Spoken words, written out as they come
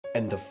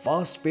In the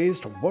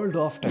fast-paced world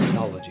of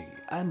technology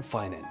and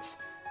finance,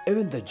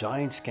 even the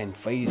giants can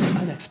face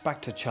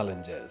unexpected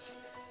challenges.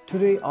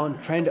 Today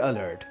on Trend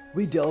Alert,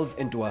 we delve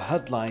into a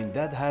headline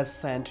that has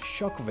sent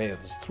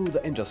shockwaves through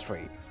the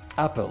industry.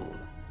 Apple,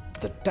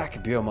 the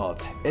tech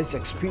behemoth, is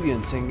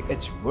experiencing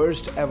its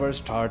worst ever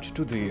start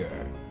to the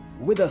year,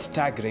 with a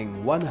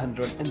staggering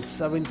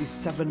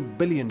 $177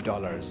 billion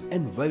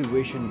in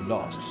valuation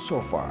lost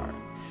so far.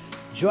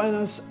 Join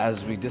us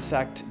as we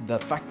dissect the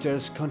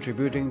factors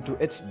contributing to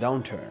its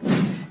downturn,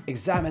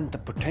 examine the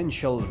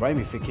potential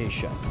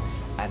ramification,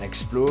 and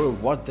explore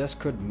what this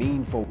could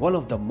mean for one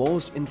of the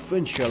most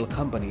influential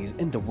companies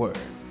in the world.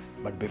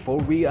 But before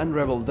we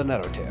unravel the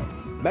narrative,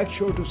 make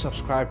sure to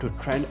subscribe to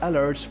Trend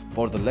Alerts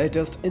for the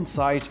latest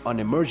insights on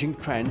emerging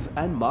trends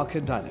and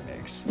market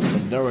dynamics. The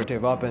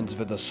narrative opens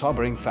with a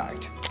sobering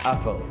fact.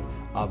 Apple,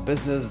 a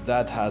business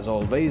that has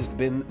always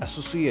been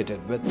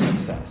associated with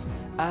success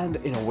and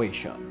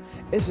innovation,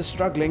 is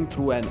struggling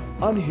through an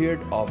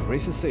unheard of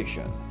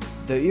recession.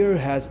 The year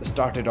has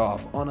started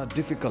off on a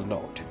difficult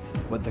note,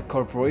 with the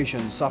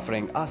corporation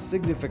suffering a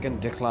significant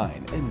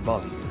decline in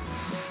value.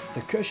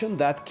 The question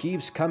that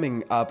keeps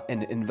coming up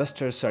in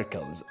investor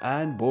circles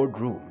and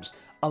boardrooms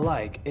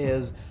alike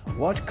is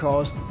what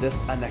caused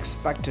this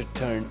unexpected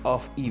turn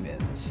of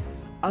events.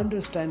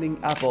 Understanding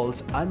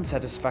Apple's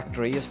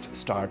unsatisfactoriest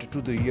start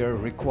to the year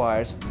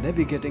requires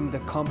navigating the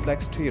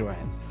complex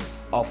terrain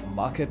of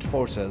market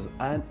forces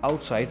and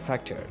outside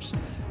factors.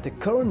 The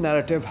current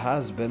narrative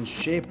has been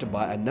shaped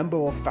by a number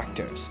of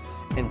factors,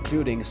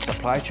 including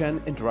supply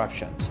chain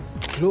interruptions,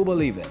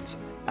 global events,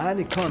 and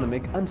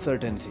economic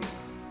uncertainty.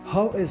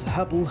 How is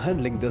Apple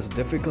handling this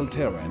difficult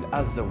terrain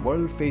as the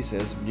world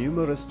faces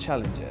numerous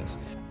challenges,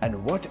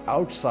 and what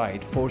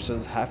outside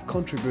forces have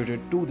contributed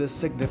to this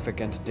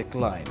significant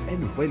decline in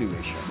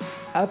valuation?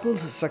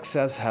 Apple's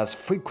success has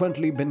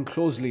frequently been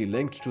closely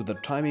linked to the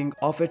timing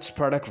of its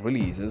product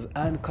releases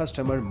and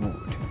customer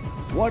mood.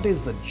 What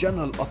is the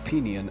general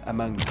opinion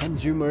among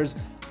consumers,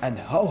 and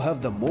how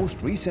have the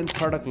most recent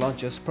product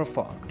launches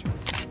performed?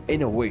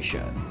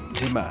 Innovation,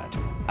 demand,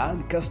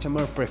 and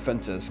customer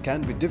preferences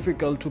can be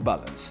difficult to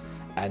balance,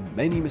 and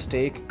many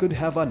mistakes could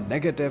have a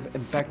negative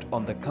impact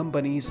on the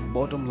company's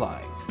bottom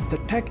line. The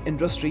tech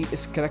industry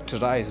is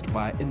characterized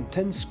by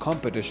intense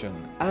competition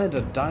and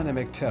a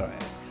dynamic terrain.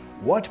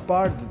 What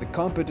part did the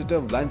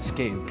competitive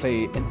landscape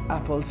play in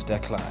Apple's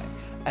decline,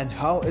 and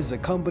how is the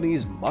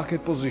company's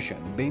market position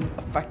being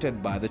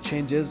affected by the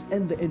changes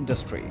in the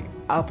industry?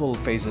 Apple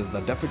faces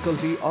the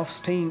difficulty of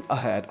staying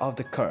ahead of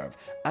the curve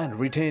and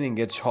retaining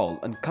its hold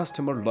on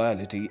customer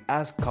loyalty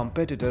as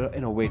competitor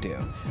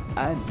innovative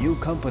and new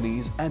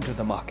companies enter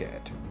the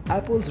market.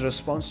 Apple's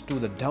response to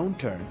the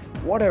downturn,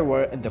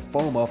 whatever in the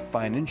form of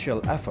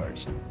financial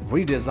efforts,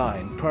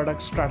 redesign,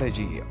 product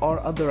strategy,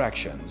 or other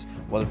actions,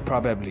 will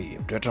probably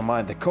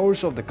determine the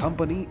course of the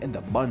company in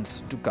the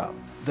months to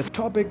come. The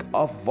topic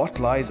of what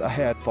lies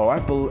ahead for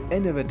Apple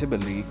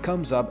inevitably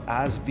comes up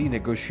as we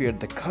negotiate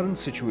the current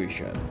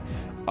situation.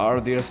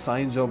 Are there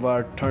signs of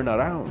a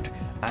turnaround?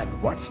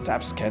 And what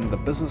steps can the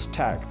business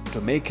take to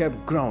make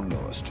up ground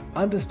lost?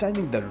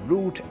 Understanding the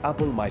route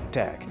Apple might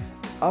take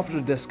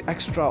after this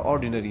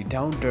extraordinary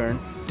downturn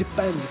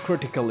depends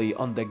critically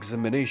on the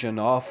examination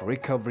of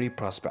recovery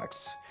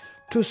prospects.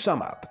 To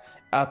sum up,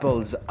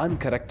 Apple's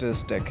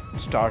uncharacteristic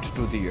start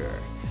to the year,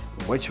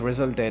 which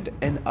resulted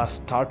in a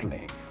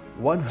startling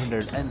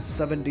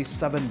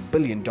 $177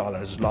 billion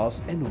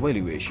loss in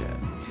valuation,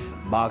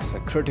 marks a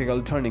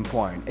critical turning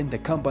point in the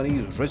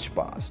company's rich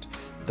past.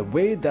 The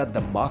way that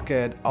the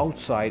market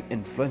outside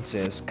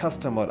influences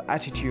customer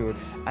attitude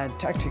and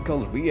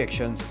tactical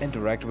reactions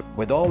interact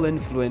with all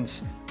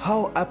influence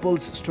how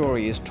Apple's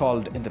story is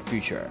told in the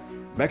future.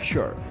 Make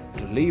sure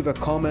to leave a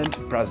comment,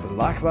 press the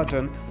like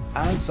button,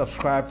 and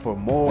subscribe for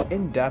more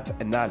in-depth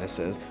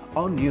analysis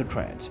on new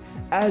trends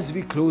as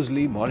we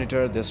closely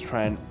monitor this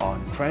trend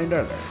on Trend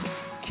Alert.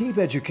 Keep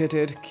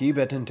educated, keep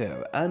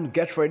attentive, and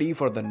get ready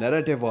for the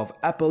narrative of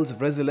Apple's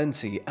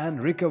resiliency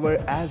and recover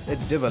as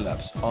it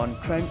develops on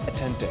Trend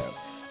Attentive.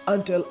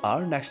 Until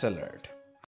our next alert.